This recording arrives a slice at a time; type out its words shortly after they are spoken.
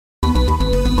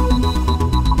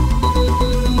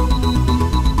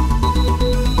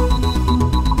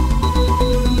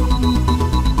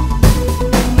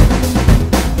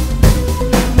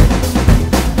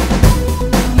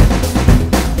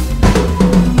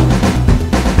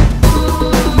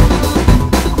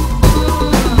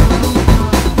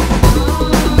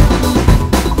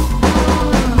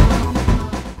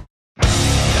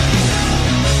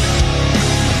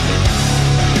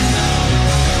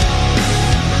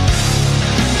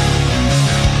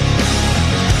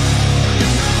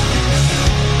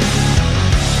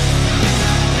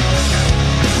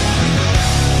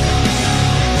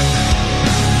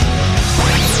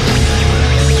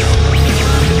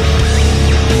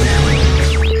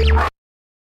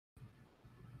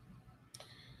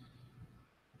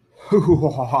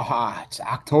It's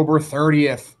October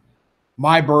 30th,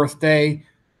 my birthday,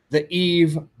 the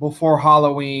eve before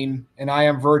Halloween, and I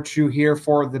am Virtue here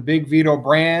for the Big Vito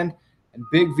brand and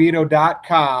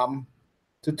BigVito.com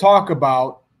to talk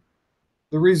about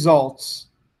the results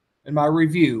in my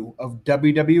review of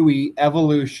WWE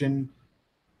Evolution,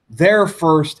 their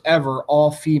first ever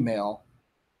all-female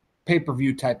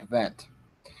pay-per-view type event.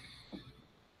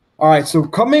 All right, so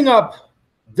coming up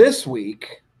this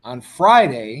week on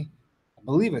Friday, I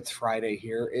believe it's Friday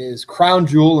here, is Crown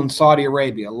Jewel in Saudi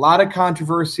Arabia. A lot of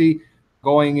controversy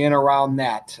going in around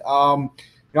that.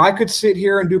 I could sit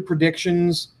here and do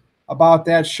predictions about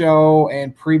that show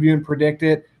and preview and predict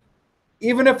it.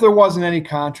 Even if there wasn't any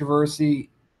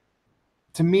controversy,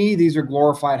 to me, these are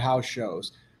glorified house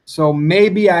shows. So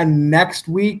maybe on next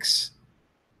week's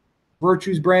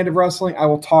Virtue's Brand of Wrestling, I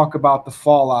will talk about the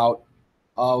fallout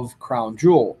of Crown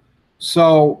Jewel.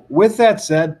 So with that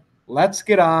said, let's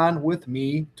get on with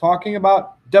me talking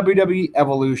about WWE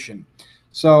Evolution.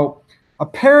 So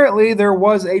apparently there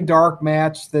was a dark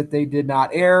match that they did not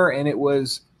air, and it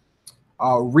was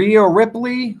Rhea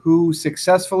Ripley, who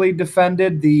successfully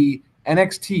defended the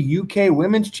NXT UK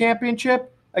Women's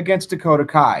Championship against Dakota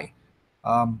Kai.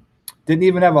 Didn't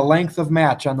even have a length of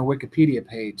match on the Wikipedia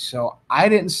page, so I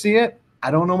didn't see it. I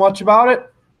don't know much about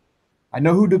it. I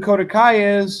know who Dakota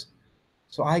Kai is,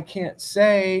 so I can't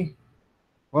say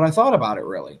what I thought about it,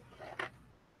 really.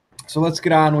 So let's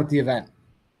get on with the event.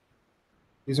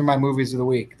 These are my movies of the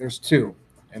week. There's two,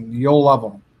 and you'll love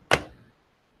them.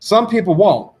 Some people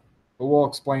won't, but we'll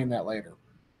explain that later.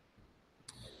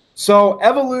 So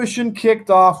Evolution kicked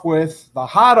off with the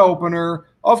hot opener,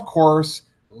 of course,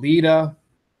 Lita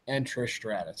and Trish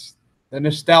Stratus, the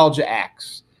Nostalgia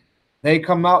Acts. They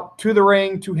come out to the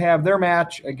ring to have their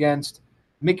match against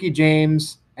Mickie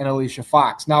James and Alicia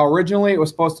Fox. Now, originally, it was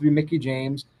supposed to be Mickie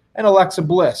James and Alexa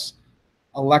Bliss.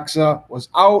 Alexa was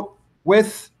out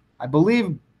with, I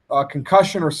believe, a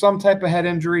concussion or some type of head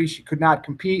injury. She could not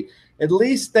compete. At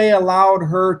least they allowed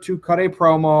her to cut a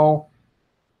promo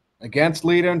against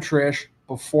Lita and Trish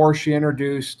before she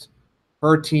introduced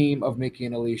her team of Mickie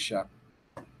and Alicia.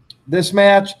 This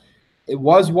match, it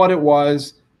was what it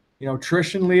was.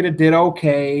 Trish and Lita did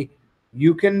okay.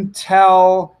 You can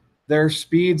tell their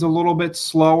speed's a little bit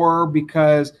slower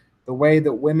because the way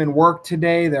that women work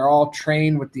today, they're all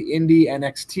trained with the indie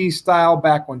NXT style.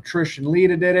 Back when Trish and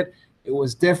Lita did it, it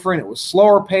was different. It was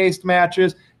slower paced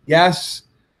matches. Yes,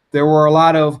 there were a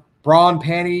lot of bra and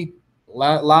panty,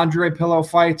 lingerie pillow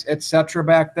fights, etc.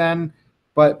 back then.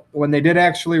 But when they did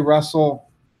actually wrestle,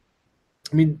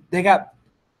 Lita got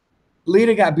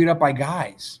beat up by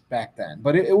guys back then,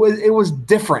 but it was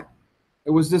different.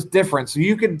 It was just different. So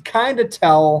you could kind of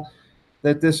tell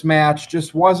that this match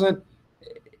just wasn't,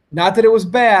 not that it was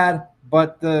bad,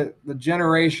 but the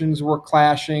generations were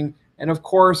clashing. And of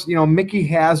course, Mickie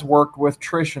has worked with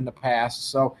Trish in the past,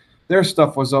 so their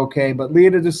stuff was okay. But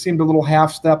Lita just seemed a little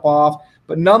half step off.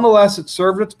 But nonetheless, it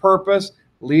served its purpose.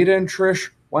 Lita and Trish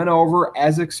went over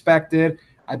as expected.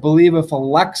 I believe if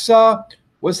Alexa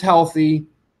was healthy,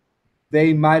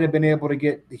 they might have been able to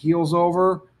get the heels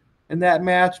over in that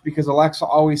match because Alexa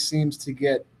always seems to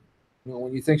get,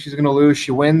 when you think she's going to lose,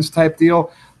 she wins type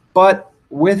deal. But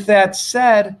with that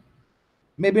said,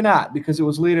 maybe not, because it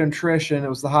was Lita and Trish and it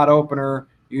was the hot opener.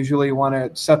 Usually you want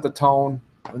to set the tone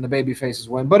when the baby faces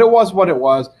win. But it was what it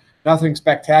was. Nothing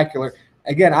spectacular.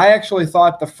 Again, I actually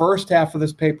thought the first half of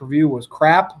this pay-per-view was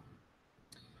crap.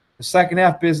 The second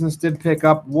half business did pick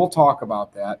up. We'll talk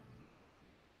about that.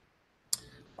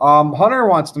 Hunter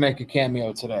wants to make a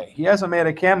cameo today. He hasn't made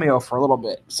a cameo for a little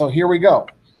bit. So here we go.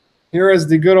 Here is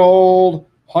the good old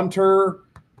Hunter.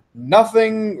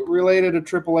 Nothing related to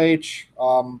Triple H.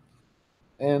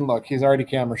 And look, he's already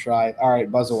camera shy. All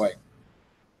right, buzz away.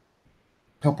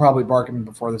 He'll probably bark at me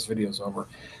before this video is over.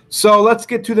 So let's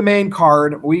get to the main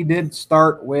card. We did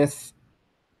start with,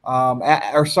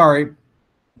 the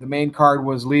main card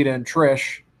was Lita and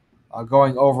Trish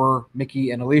going over Mickie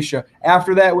and Alicia.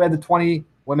 After that, we had the 20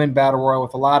 Women Battle Royal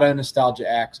with a lot of nostalgia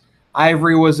acts.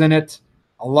 Ivory was in it.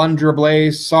 Alundra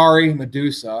Blaze. Sorry,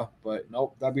 Medusa. But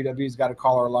nope, WWE's got to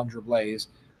call her Alundra Blaze.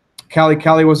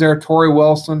 Kelly was there. Tori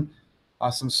Wilson.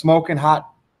 Some smoking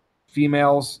hot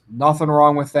females. Nothing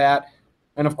wrong with that.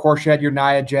 And, of course, you had your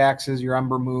Nia Jaxes, your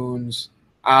Ember Moons,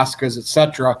 Asukas,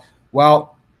 etc.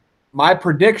 Well, my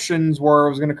predictions were it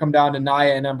was going to come down to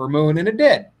Nia and Ember Moon, and it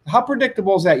did. How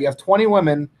predictable is that? You have 20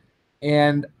 women.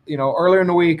 And, earlier in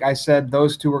the week, I said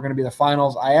those two were going to be the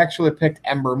finals. I actually picked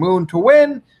Ember Moon to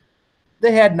win.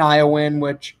 They had Nia win,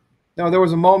 which, there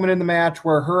was a moment in the match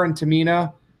where her and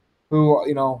Tamina, who,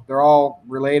 they're all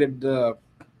related to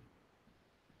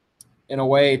in a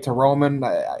way to Roman.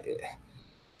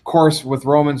 Of course, with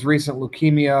Roman's recent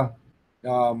leukemia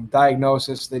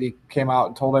diagnosis that he came out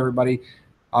and told everybody,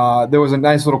 there was a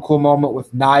nice little cool moment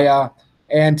with Nia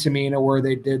and Tamina where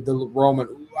they did the Roman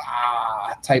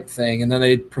type thing, and then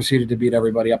they proceeded to beat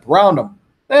everybody up around him.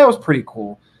 That was pretty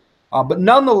cool. But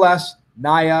nonetheless,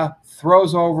 Nia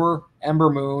throws over Ember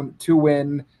Moon to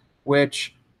win,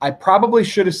 which I probably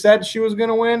should have said she was going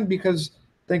to win because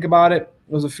think about it,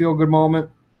 it was a feel-good moment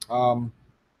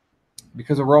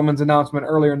because of Roman's announcement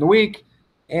earlier in the week.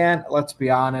 And let's be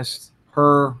honest,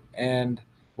 and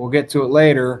we'll get to it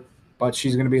later, but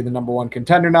she's going to be the number one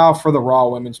contender now for the Raw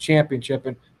Women's Championship.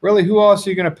 And really, who else are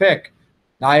you going to pick?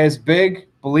 Nia's big,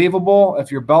 believable.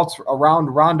 If your belt's around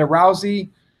Ronda Rousey,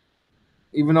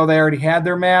 even though they already had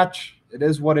their match, it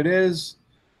is what it is.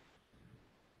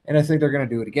 And I think they're going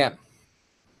to do it again.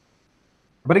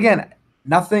 But again,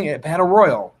 nothing at Battle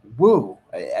Royal. Woo.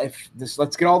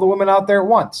 Let's get all the women out there at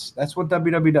once. That's what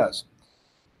WWE does.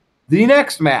 The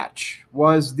next match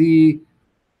was the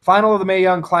final of the Mae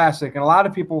Young Classic, and a lot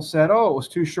of people said, oh, it was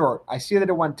too short. I see that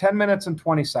it went 10 minutes and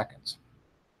 20 seconds.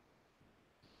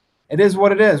 It is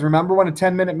what it is. Remember when a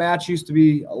 10-minute match used to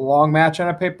be a long match on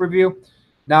a pay-per-view?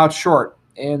 Now it's short.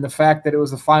 And the fact that it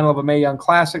was the final of a Mae Young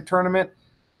Classic tournament,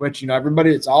 which,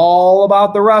 everybody, it's all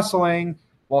about the wrestling.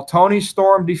 Well, Toni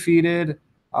Storm defeated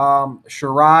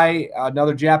Shirai,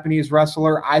 another Japanese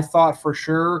wrestler. I thought for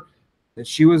sure that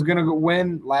she was going to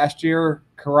win last year.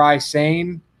 Kairi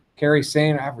Sane,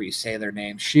 however you say their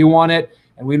name, she won it.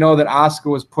 And we know that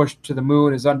Asuka was pushed to the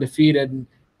moon, is undefeated. And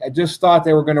I just thought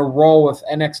they were going to roll with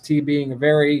NXT being a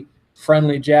very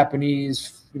friendly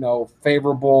Japanese,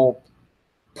 favorable,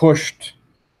 pushed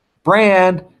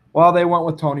brand. Well, they went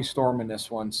with Toni Storm in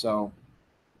this one. So,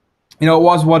 it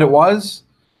was what it was.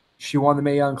 She won the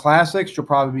Mae Young Classic. She'll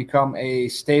probably become a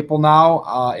staple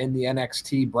now in the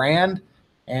NXT brand,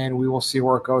 and we will see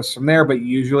where it goes from there. But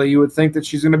usually you would think that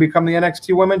she's going to become the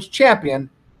NXT Women's Champion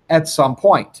at some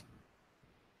point.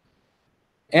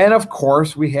 And, of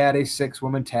course, we had a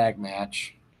 6-woman tag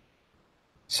match.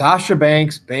 Sasha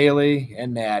Banks, Bayley,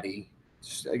 and Natty.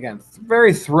 Just, again,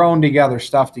 very thrown together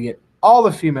stuff to get all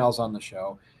the females on the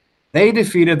show. They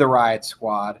defeated the Riot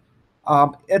Squad.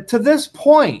 To this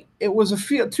point, it was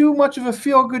too much of a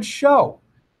feel-good show.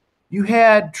 You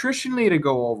had Trish and Lita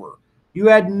go over. You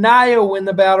had Nia win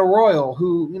the Battle Royal,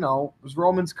 who, was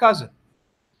Roman's cousin.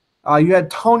 You had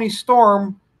Toni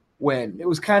Storm win. It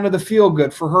was kind of the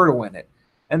feel-good for her to win it.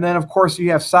 And then, of course,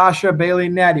 you have Sasha, Bayley,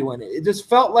 and Natty win it. It just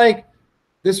felt like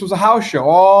this was a house show.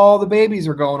 All the babies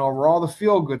are going over. All the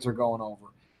feel-goods are going over.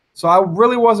 So I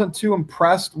really wasn't too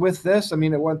impressed with this. I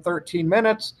mean, it went 13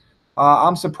 minutes.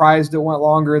 I'm surprised it went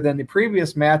longer than the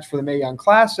previous match for the Mae Young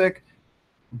Classic.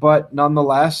 But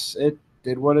nonetheless, it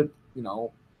did what it,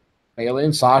 Bayley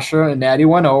and Sasha and Natty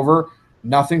went over.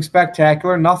 Nothing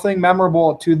spectacular, nothing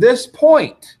memorable. To this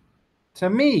point, to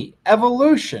me,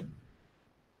 Evolution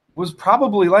was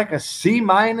probably like a C-,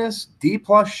 D+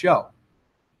 show.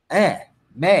 Meh.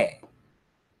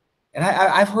 And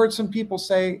I've heard some people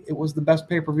say it was the best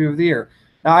pay-per-view of the year.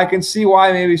 Now, I can see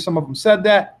why maybe some of them said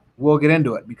that. We'll get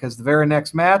into it because the very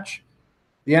next match,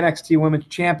 the NXT Women's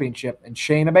Championship, and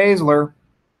Shayna Baszler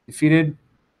defeated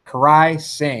Kairi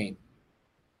Sane,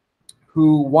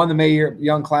 who won the Mae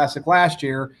Young Classic last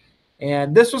year.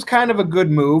 And this was kind of a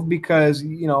good move because,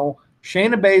 Shayna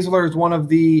Baszler is one of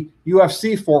the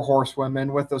UFC 4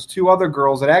 horsewomen with those 2 other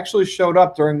girls that actually showed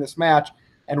up during this match,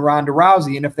 and Ronda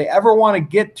Rousey. And if they ever want to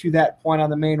get to that point on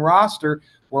the main roster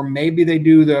where maybe they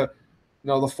do the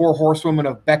 4 horsewomen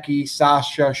of Becky,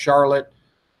 Sasha, Charlotte,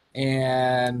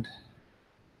 and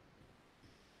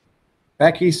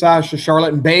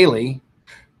Bayley,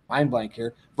 mind blank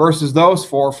here, versus those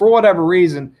 4, for whatever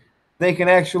reason, they can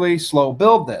actually slow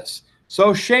build this.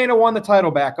 So Shayna won the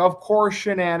title back. Of course,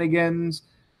 shenanigans,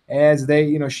 as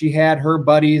she had her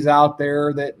buddies out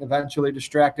there that eventually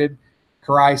distracted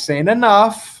Kairi Sane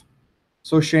enough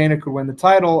so Shayna could win the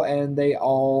title, and they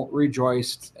all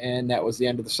rejoiced, and that was the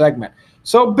end of the segment.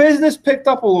 So business picked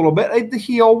up a little bit. The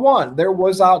heel won. There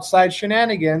was outside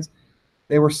shenanigans.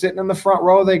 They were sitting in the front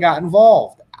row. They got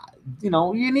involved. You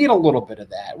need a little bit of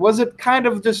that. Was it kind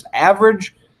of just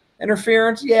average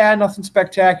interference? Yeah, nothing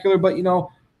spectacular, but,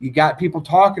 you got people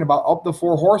talking about, the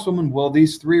 4 horsewomen, will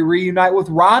these 3 reunite with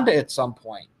Ronda at some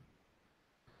point?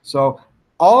 So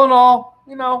all in all,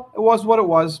 it was what it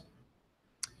was.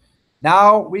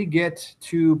 Now we get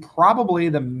to probably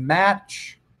the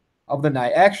match of the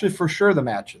night. Actually, for sure, the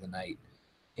match of the night.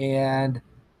 And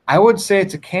I would say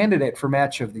it's a candidate for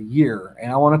match of the year,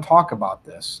 and I want to talk about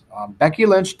this. Becky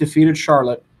Lynch defeated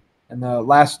Charlotte in the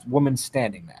last women's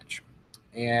standing match.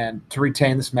 and to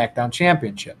retain the SmackDown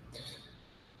Championship.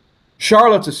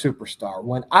 Charlotte's a superstar.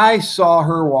 When I saw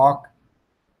her walk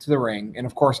to the ring, and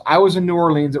of course I was in New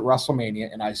Orleans at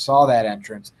WrestleMania and I saw that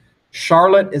entrance,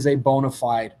 Charlotte is a bona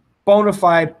fide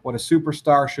what a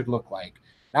superstar should look like.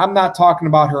 Now, I'm not talking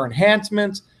about her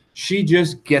enhancements. She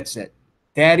just gets it.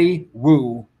 Daddy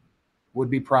Woo would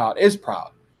be proud, is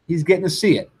proud. He's getting to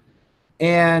see it.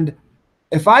 And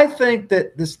if I think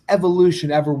that this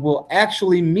evolution ever will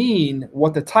actually mean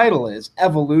what the title is,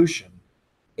 evolution,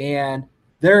 and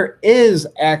there is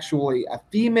actually a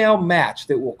female match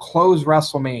that will close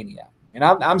WrestleMania, and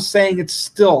I'm saying it's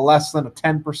still less than a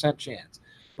 10% chance.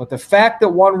 But the fact that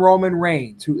one Roman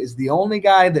Reigns, who is the only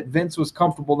guy that Vince was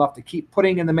comfortable enough to keep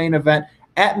putting in the main event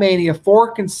at Mania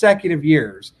 4 consecutive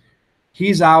years,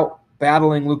 he's out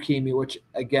battling leukemia, which,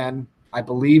 again, I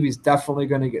believe he's definitely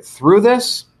going to get through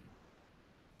this.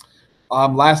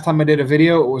 Last time I did a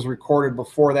video, it was recorded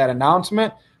before that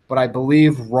announcement, but I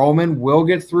believe Roman will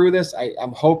get through this.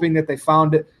 I'm hoping that they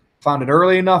found it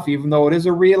early enough, even though it is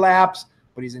a relapse,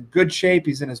 but he's in good shape.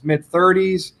 He's in his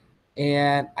mid-30s,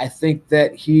 and I think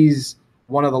that he's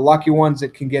one of the lucky ones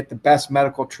that can get the best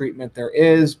medical treatment there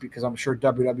is, because I'm sure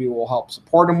WWE will help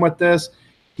support him with this.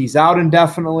 He's out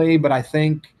indefinitely, but I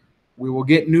think we will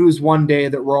get news one day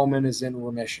that Roman is in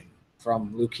remission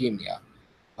from leukemia.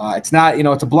 It's not,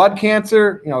 it's a blood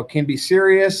cancer. It can be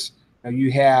serious.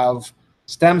 You have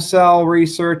stem cell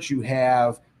research. You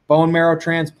have bone marrow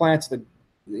transplants that,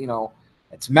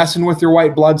 it's messing with your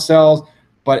white blood cells,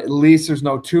 but at least there's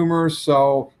no tumors.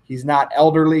 So he's not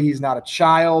elderly. He's not a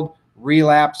child.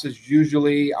 Relapses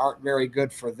usually aren't very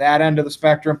good for that end of the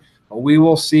spectrum, but we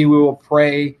will see. We will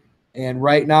pray. And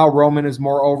right now, Roman is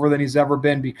more over than he's ever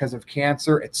been because of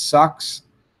cancer. It sucks.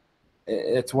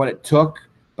 It's what it took.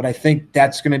 But I think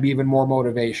that's going to be even more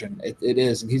motivation. It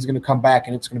is. And he's going to come back,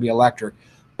 and it's going to be electric.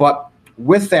 But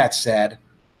with that said,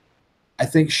 I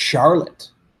think Charlotte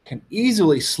can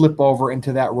easily slip over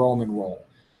into that Roman role.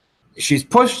 She's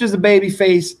pushed as a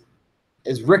babyface,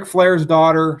 as Ric Flair's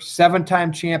daughter,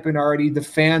 7-time champion already. The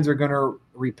fans are going to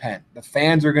repent. The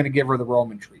fans are going to give her the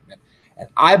Roman treatment. And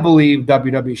I believe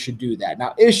WWE should do that.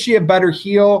 Now, is she a better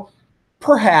heel?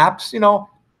 Perhaps.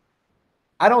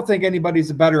 I don't think anybody's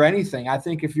a better anything. I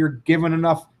think if you're given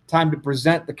enough time to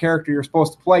present the character you're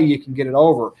supposed to play, you can get it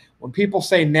over. When people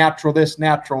say natural this,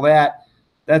 natural that,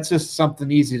 that's just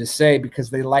something easy to say because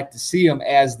they like to see them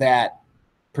as that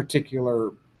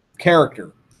particular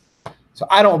character. So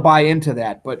I don't buy into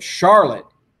that. But Charlotte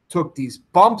took these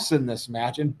bumps in this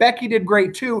match, and Becky did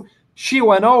great too. She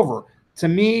went over. To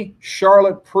me,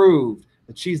 Charlotte proved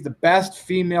that she's the best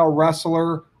female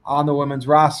wrestler on the women's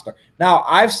roster. Now,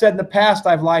 I've said in the past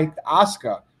I've liked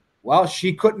Asuka. Well,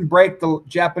 she couldn't break the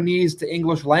Japanese to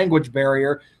English language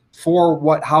barrier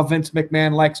for how Vince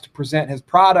McMahon likes to present his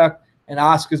product, and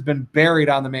Asuka's been buried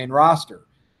on the main roster.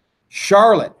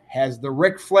 Charlotte has the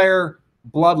Ric Flair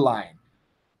bloodline.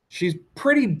 She's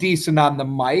pretty decent on the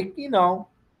mic,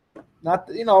 not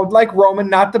like Roman,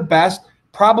 not the best.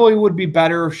 Probably would be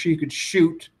better if she could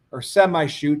shoot or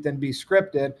semi-shoot than be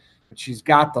scripted, but she's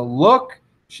got the look.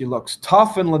 She looks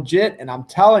tough and legit, and I'm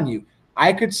telling you,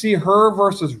 I could see her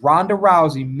versus Ronda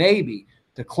Rousey maybe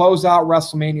to close out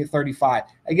WrestleMania 35.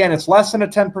 Again, it's less than a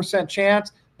 10%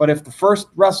 chance, but if the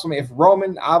first WrestleMania, if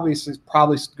Roman obviously is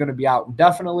probably going to be out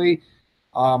indefinitely,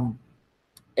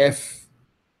 if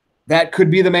that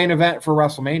could be the main event for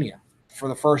WrestleMania for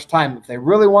the first time. If they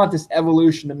really want this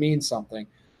evolution to mean something,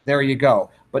 there you go.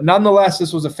 But nonetheless,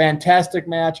 this was a fantastic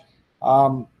match.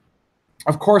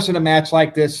 Of course, in a match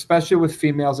like this, especially with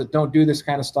females that don't do this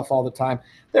kind of stuff all the time,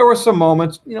 there were some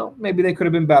moments, maybe they could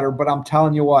have been better, but I'm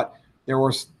telling you what, there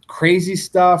was crazy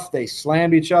stuff. They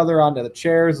slammed each other onto the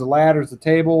chairs, the ladders, the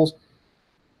tables.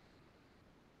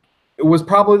 It was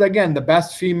probably, again, the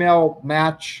best female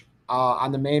match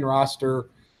on the main roster,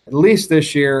 at least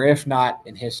this year, if not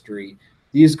in history.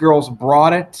 These girls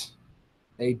brought it.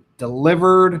 They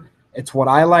delivered. It's what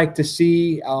I like to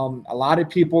see. A lot of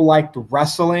people liked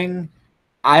wrestling.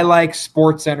 I like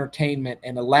sports entertainment,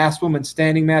 and the last woman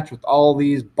standing match with all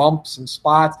these bumps and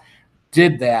spots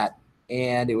did that,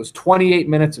 and it was 28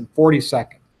 minutes and 40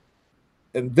 seconds.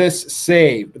 And this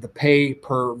saved the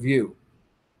pay-per-view.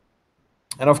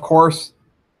 And, of course,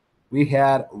 we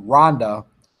had Ronda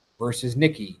versus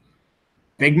Nikki.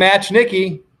 Big match,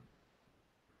 Nikki.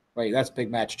 Wait, that's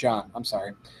big match, John. I'm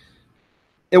sorry.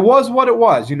 It was what it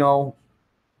was,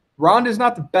 Ronda's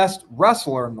not the best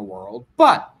wrestler in the world,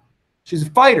 but she's a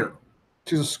fighter.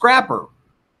 She's a scrapper.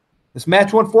 This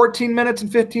match went 14 minutes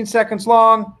and 15 seconds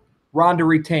long. Ronda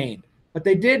retained. But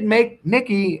they did make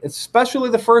Nikki, especially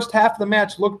the first half of the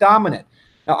match, look dominant.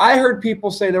 Now, I heard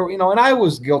people say there were, and I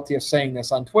was guilty of saying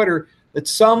this on Twitter, that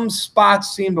some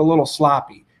spots seemed a little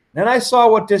sloppy. Then I saw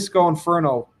what Disco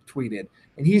Inferno tweeted,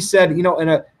 and he said,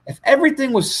 if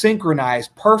everything was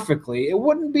synchronized perfectly, it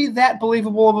wouldn't be that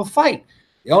believable of a fight.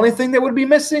 The only thing that would be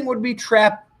missing would be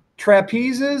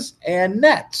trapezes and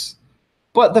nets.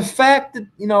 But the fact that,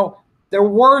 there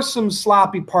were some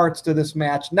sloppy parts to this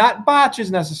match, not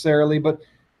botches necessarily, but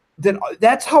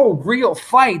that's how real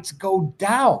fights go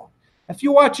down. If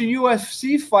you watch a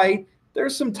UFC fight,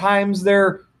 there's some times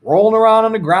they're rolling around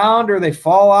on the ground or they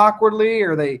fall awkwardly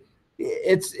or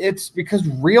it's because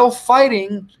real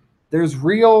fighting, there's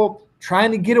real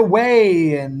trying to get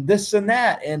away and this and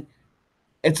that. And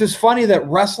it's just funny that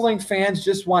wrestling fans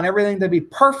just want everything to be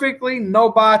perfectly, no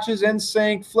botches, in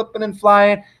sync, flipping and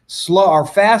flying, slow or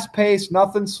fast-paced,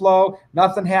 nothing slow,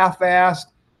 nothing half-assed.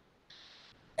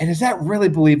 And is that really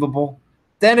believable?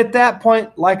 Then at that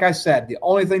point, like I said, the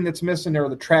only thing that's missing are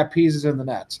the trapezes and the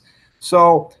nets.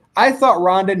 So I thought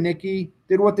Ronda and Nikki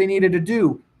did what they needed to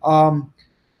do.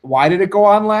 Why did it go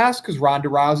on last? Because Ronda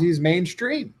Rousey is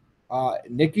mainstream.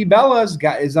 Nikki Bella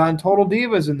is on Total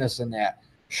Divas and this and that.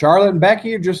 Charlotte and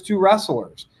Becky are just two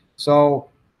wrestlers. So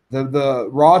the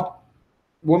Raw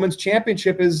Women's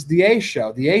Championship is the A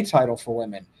show, the A title for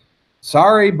women.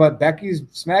 Sorry, but Becky's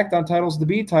SmackDown title is the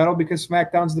B title because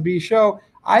SmackDown's the B show.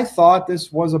 I thought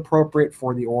this was appropriate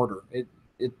for the order. It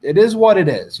is what it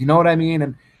is. You know what I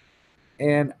mean?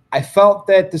 And I felt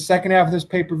that the second half of this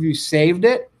pay-per-view saved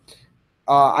it.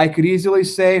 I could easily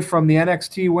say from the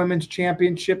NXT Women's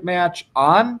Championship match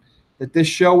on that this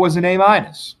show was an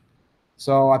A-.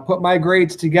 So I put my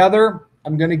grades together.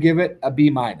 I'm going to give it a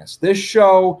B-. This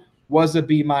show was a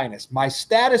B-. My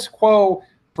status quo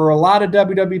for a lot of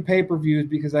WWE pay-per-views,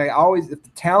 because if the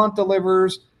talent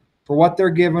delivers for what they're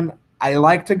given, I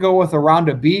like to go with around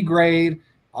a B grade.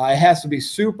 It has to be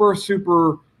super,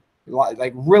 super,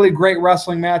 like really great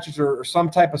wrestling matches or some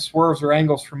type of swerves or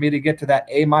angles for me to get to that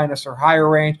A- or higher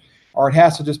range, or it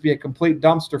has to just be a complete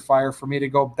dumpster fire for me to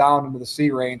go down into the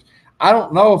C range. I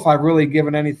don't know if I've really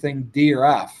given anything D or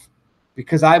F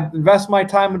because I invest my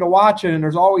time into watching, and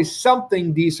there's always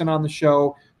something decent on the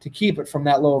show to keep it from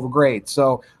that low of a grade.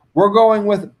 So we're going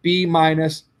with B-.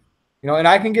 And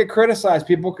I can get criticized.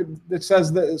 People that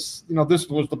says this, this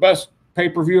was the best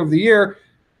pay-per-view of the year.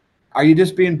 Are you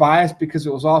just being biased because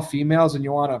it was all females and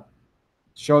you want to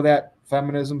show that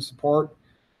feminism support?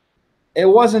 It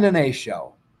wasn't an A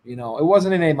show. It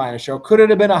wasn't an A- show. Could it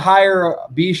have been a higher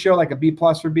B show, like a B+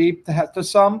 or B to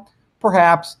some?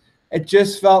 Perhaps. It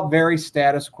just felt very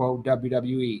status quo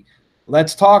WWE.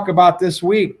 Let's talk about this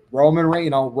week. Roman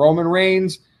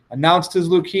Reigns announced his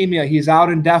leukemia. He's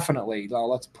out indefinitely.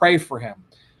 Let's pray for him.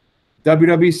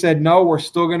 WWE said, no, we're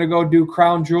still going to go do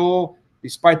Crown Jewel,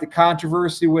 despite the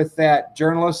controversy with that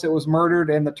journalist that was murdered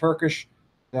in the Turkish,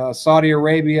 Saudi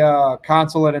Arabia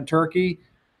consulate in Turkey.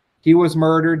 He was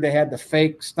murdered. They had the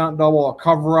fake stunt double, a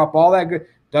cover-up, all that good.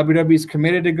 WWE's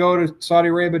committed to go to Saudi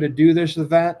Arabia to do this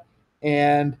event,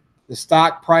 and the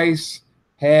stock price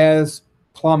has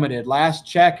plummeted. Last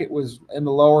check, it was in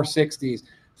the lower 60s.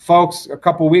 Folks, a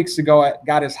couple weeks ago, it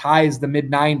got as high as the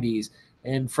mid-90s,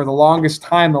 and for the longest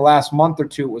time, the last month or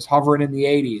two, it was hovering in the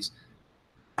 80s.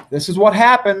 This is what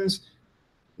happens,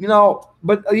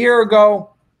 but a year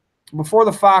ago, before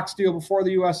the Fox deal, before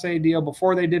the USA deal,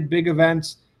 before they did big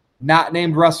events, not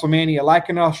named WrestleMania, like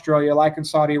in Australia, like in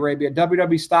Saudi Arabia,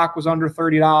 WWE stock was under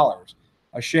 $30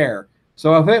 a share.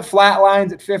 So if it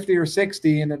flatlines at 50 or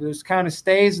 60 and it just kind of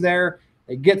stays there,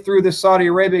 they get through the Saudi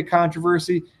Arabia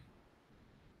controversy,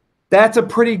 that's a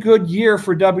pretty good year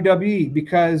for WWE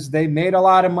because they made a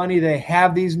lot of money. They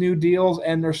have these new deals,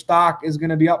 and their stock is going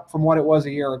to be up from what it was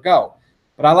a year ago.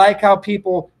 But I like how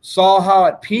people saw how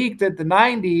it peaked at the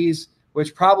 90s,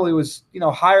 which probably was,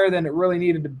 higher than it really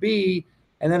needed to be.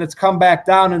 And then it's come back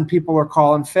down and people are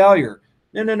calling failure.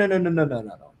 No.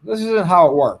 This isn't how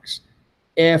it works.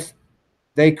 If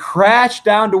they crash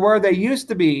down to where they used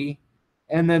to be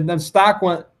and then the stock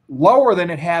went lower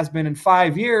than it has been in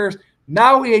 5 years,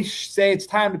 now we say it's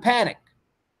time to panic.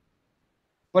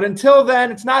 But until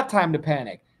then, it's not time to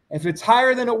panic. If it's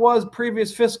higher than it was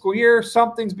previous fiscal year,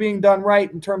 something's being done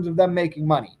right in terms of them making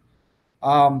money.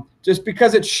 Just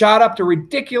because it shot up to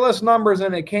ridiculous numbers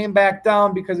and it came back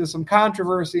down because of some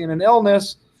controversy and an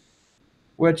illness,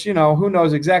 which, who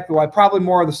knows exactly why. Probably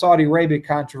more of the Saudi Arabia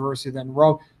controversy than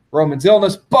Roman's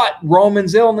illness. But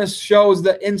Roman's illness shows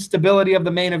the instability of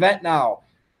the main event now.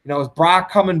 Is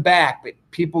Brock coming back? But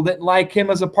people didn't like him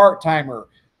as a part-timer.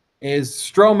 Is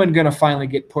Strowman going to finally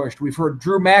get pushed? We've heard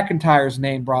Drew McIntyre's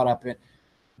name brought up.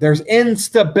 There's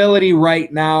instability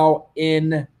right now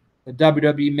in the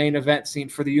WWE main event scene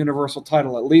for the Universal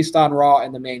title, at least on Raw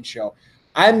and the main show.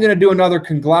 I'm going to do another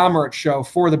conglomerate show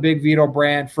for the Big Vito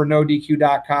brand, for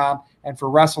NoDQ.com, and for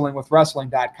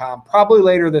WrestlingWithWrestling.com, probably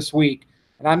later this week.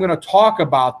 And I'm going to talk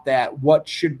about that, what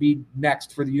should be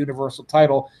next for the Universal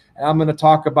title. And I'm going to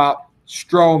talk about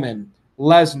Strowman,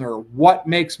 Lesnar, what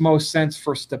makes most sense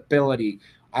for stability.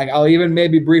 I'll even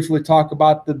maybe briefly talk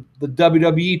about the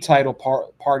WWE title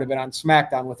part of it on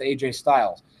SmackDown with AJ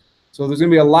Styles. So there's going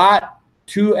to be a lot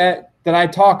that I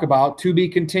talk about, to be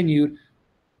continued,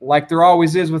 like there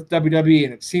always is with WWE,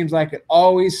 and it seems like it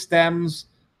always stems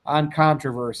on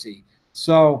controversy.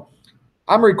 So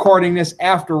I'm recording this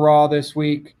after Raw this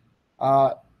week.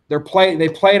 They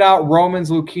played out Roman's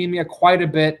leukemia quite a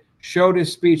bit, showed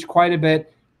his speech quite a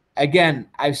bit. Again,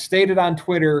 I've stated on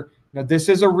Twitter, this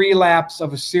is a relapse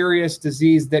of a serious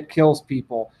disease that kills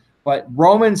people. But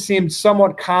Roman seemed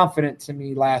somewhat confident to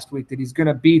me last week that he's going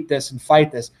to beat this and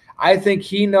fight this. I think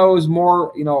he knows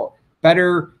more,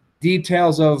 better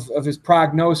details of his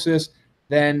prognosis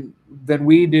than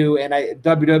we do. And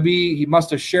WWE, he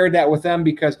must have shared that with them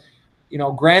because,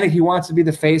 granted, he wants to be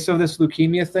the face of this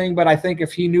leukemia thing, but I think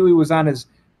if he knew he was on his,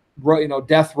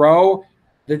 death row,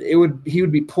 that he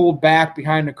would be pulled back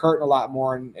behind the curtain a lot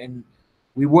more, and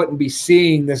we wouldn't be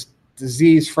seeing this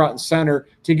disease front and center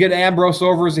to get Ambrose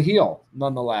over as a heel,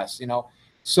 nonetheless.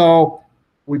 So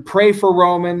we pray for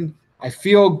Roman. I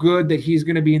feel good that he's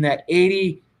going to be in that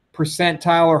 80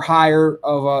 percentile or higher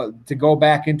to go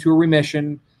back into a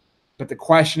remission. But the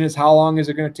question is, how long is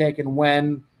it going to take and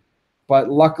when? But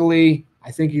luckily,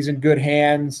 I think he's in good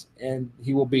hands and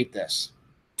he will beat this.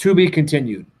 To be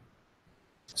continued.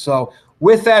 So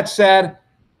with that said,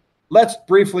 let's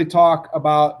briefly talk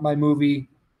about my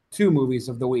two movies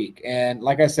of the week. And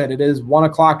like I said, it is 1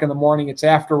 o'clock in the morning. It's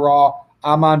after Raw.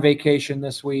 I'm on vacation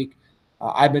this week.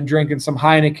 I've been drinking some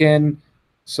Heineken.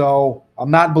 So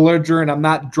I'm not belligerent. I'm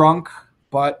not drunk,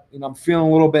 but I'm feeling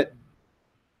a little bit,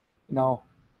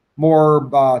 more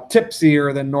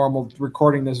tipsier than normal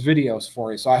recording this videos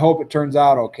for you. So I hope it turns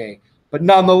out okay. But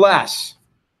nonetheless,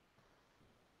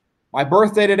 my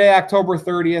birthday today, October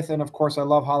 30th, and of course I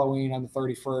love Halloween on the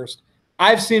 31st.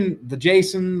 I've seen the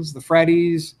Jasons, the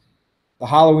Freddys, the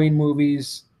Halloween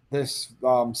movies this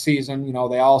season.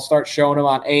 They all start showing them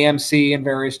on AMC and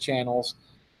various channels.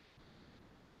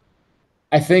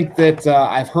 I think that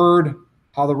I've heard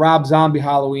how the Rob Zombie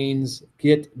Halloweens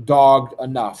get dogged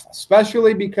enough,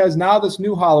 especially because now this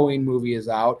new Halloween movie is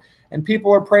out and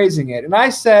people are praising it. And I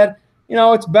said,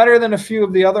 it's better than a few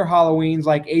of the other Halloweens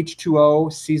like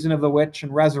H2O, Season of the Witch,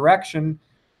 and Resurrection.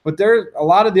 But there's a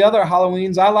lot of the other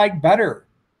Halloweens I like better.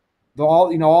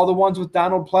 All the ones with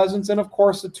Donald Pleasance, and of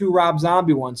course the two Rob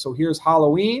Zombie ones. So here's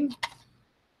Halloween,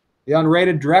 the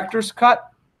unrated director's cut,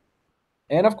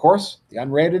 and of course the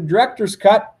unrated director's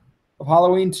cut of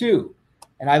Halloween 2.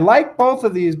 And I like both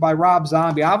of these by Rob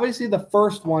Zombie. Obviously the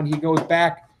first one, he goes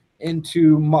back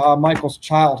into Michael's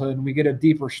childhood and we get a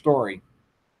deeper story.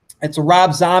 It's a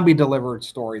Rob Zombie delivered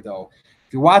story though.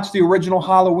 If you watch the original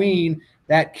Halloween,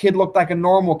 that kid looked like a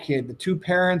normal kid. The two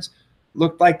parents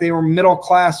looked like they were middle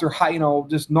class or high,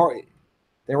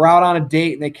 they were out on a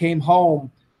date and they came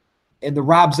home, and the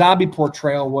Rob Zombie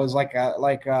portrayal was like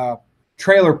a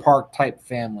trailer park type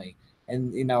family,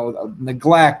 and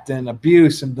neglect and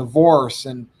abuse and divorce,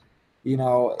 and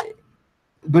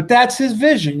but that's his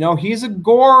vision. He's a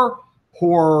gore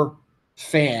horror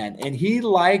fan, and he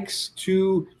likes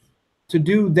to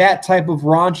do that type of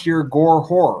raunchier gore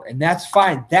horror, and that's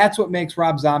fine. That's what makes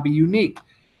Rob Zombie unique,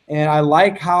 and I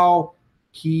like how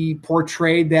he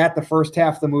portrayed that. The first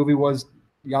half of the movie was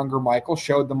younger Michael,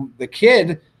 showed them the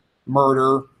kid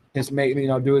murder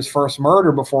do his first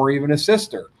murder before even his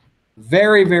sister.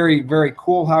 Very, very, very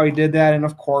cool how he did that. And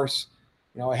of course,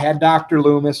 it had Dr.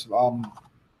 Loomis.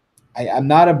 I'm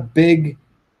not a big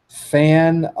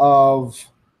fan of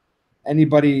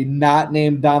anybody not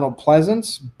named Donald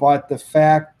Pleasance, but the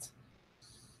fact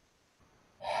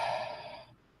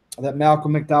that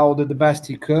Malcolm McDowell did the best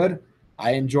he could,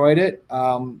 I enjoyed it.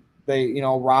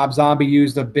 Rob Zombie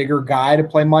used a bigger guy to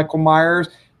play Michael Myers,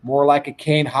 more like a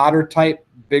Kane Hodder type,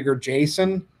 bigger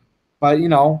Jason. But,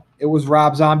 it was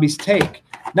Rob Zombie's take.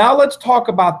 Now let's talk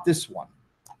about this one.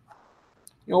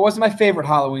 It wasn't my favorite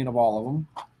Halloween of all of them,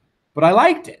 but I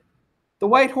liked it. The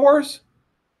White Horse,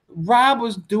 Rob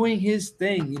was doing his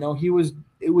thing.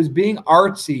 It was being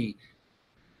artsy.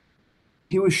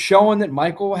 He was showing that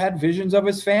Michael had visions of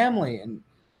his family.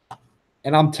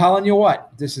 And I'm telling you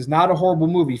what, this is not a horrible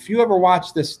movie. If you ever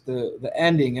watch this, the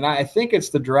ending, and I think it's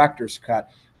the director's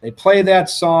cut, they play that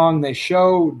song. They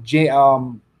show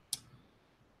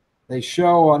they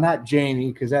show not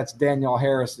Jamie, because that's Danielle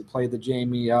Harris that played the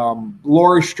Jamie,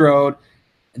 Laurie Strode,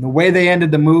 and the way they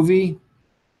ended the movie,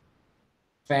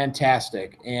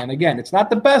 fantastic. And again, it's not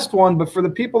the best one, but for the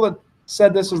people that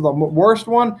said this is the worst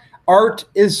one, art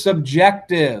is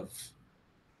subjective.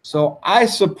 So I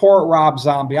support Rob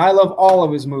Zombie. I love all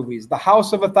of his movies. The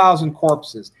House of a Thousand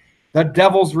Corpses, The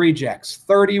Devil's Rejects,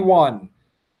 31,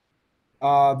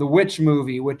 the Witch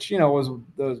movie, which, you know, was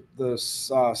the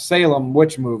Salem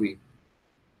Witch movie,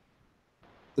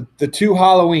 the two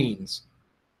Halloweens.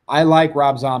 I like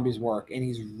Rob Zombie's work, and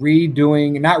he's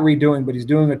not redoing, but he's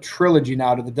doing a trilogy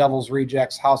now to The Devil's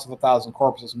Rejects, House of a Thousand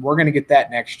Corpses, and we're going to get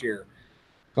that next year.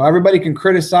 So everybody can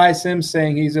criticize him,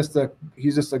 saying he's just a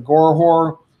gore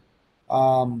horror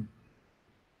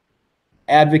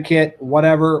advocate,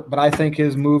 whatever. But I think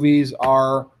his movies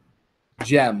are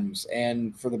gems,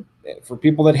 and for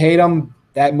people that hate him,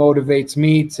 that motivates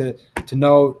me to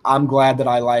know I'm glad that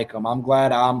I like him. I'm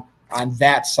glad I'm on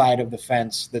that side of the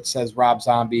fence that says Rob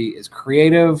Zombie is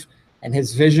creative, and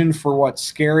his vision for what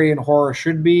scary and horror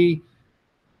should be,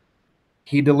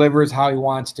 he delivers how he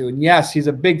wants to. And yes, he's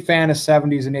a big fan of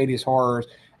 70s and 80s horrors,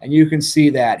 and you can see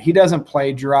that. He doesn't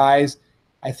plagiarize.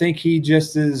 I think he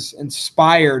just is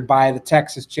inspired by the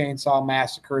Texas Chainsaw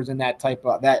Massacres and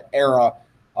that era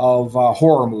of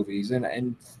horror movies.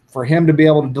 And for him to be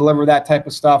able to deliver that type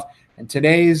of stuff in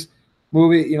today's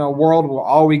movie, world, where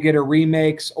all we get are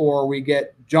remakes, or we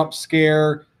get jump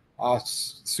scare,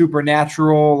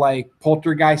 supernatural, like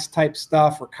poltergeist type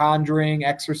stuff, or Conjuring,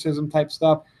 exorcism type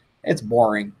stuff, it's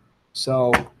boring.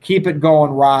 So keep it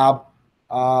going, Rob.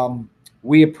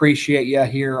 We appreciate you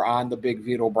here on the Big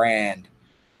Vito brand.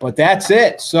 But that's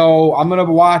it. So I'm going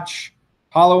to watch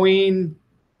Halloween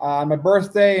on my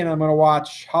birthday, and I'm going to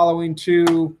watch Halloween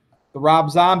 2, the Rob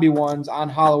Zombie ones, on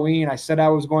Halloween. I said I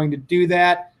was going to do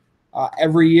that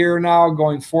every year now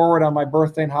going forward on my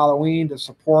birthday and Halloween to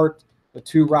support the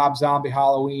 2 Rob Zombie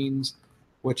Halloweens,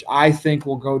 which I think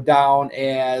will go down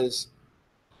as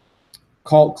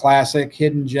cult classic,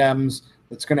 hidden gems.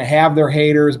 It's going to have their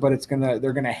haters, but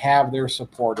they're going to have their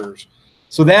supporters.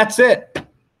 So that's it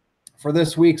for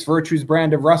this week's Virtue's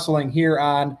Brand of Wrestling here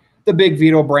on the Big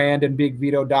Vito brand and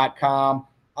BigVito.com.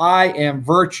 I am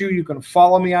Virtue. You can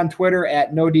follow me on Twitter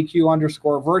at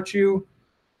NoDQ_Virtue.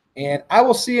 And I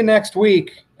will see you next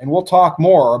week, and we'll talk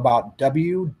more about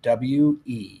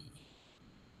WWE.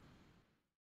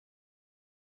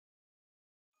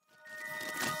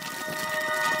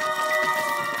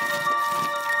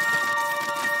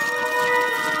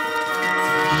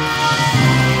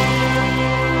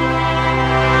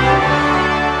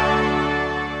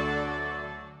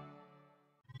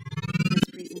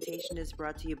 Presentation is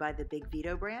brought to you by the Big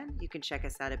Vito brand. You can check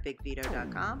us out at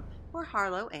BigVito.com or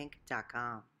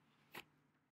HarlowInc.com.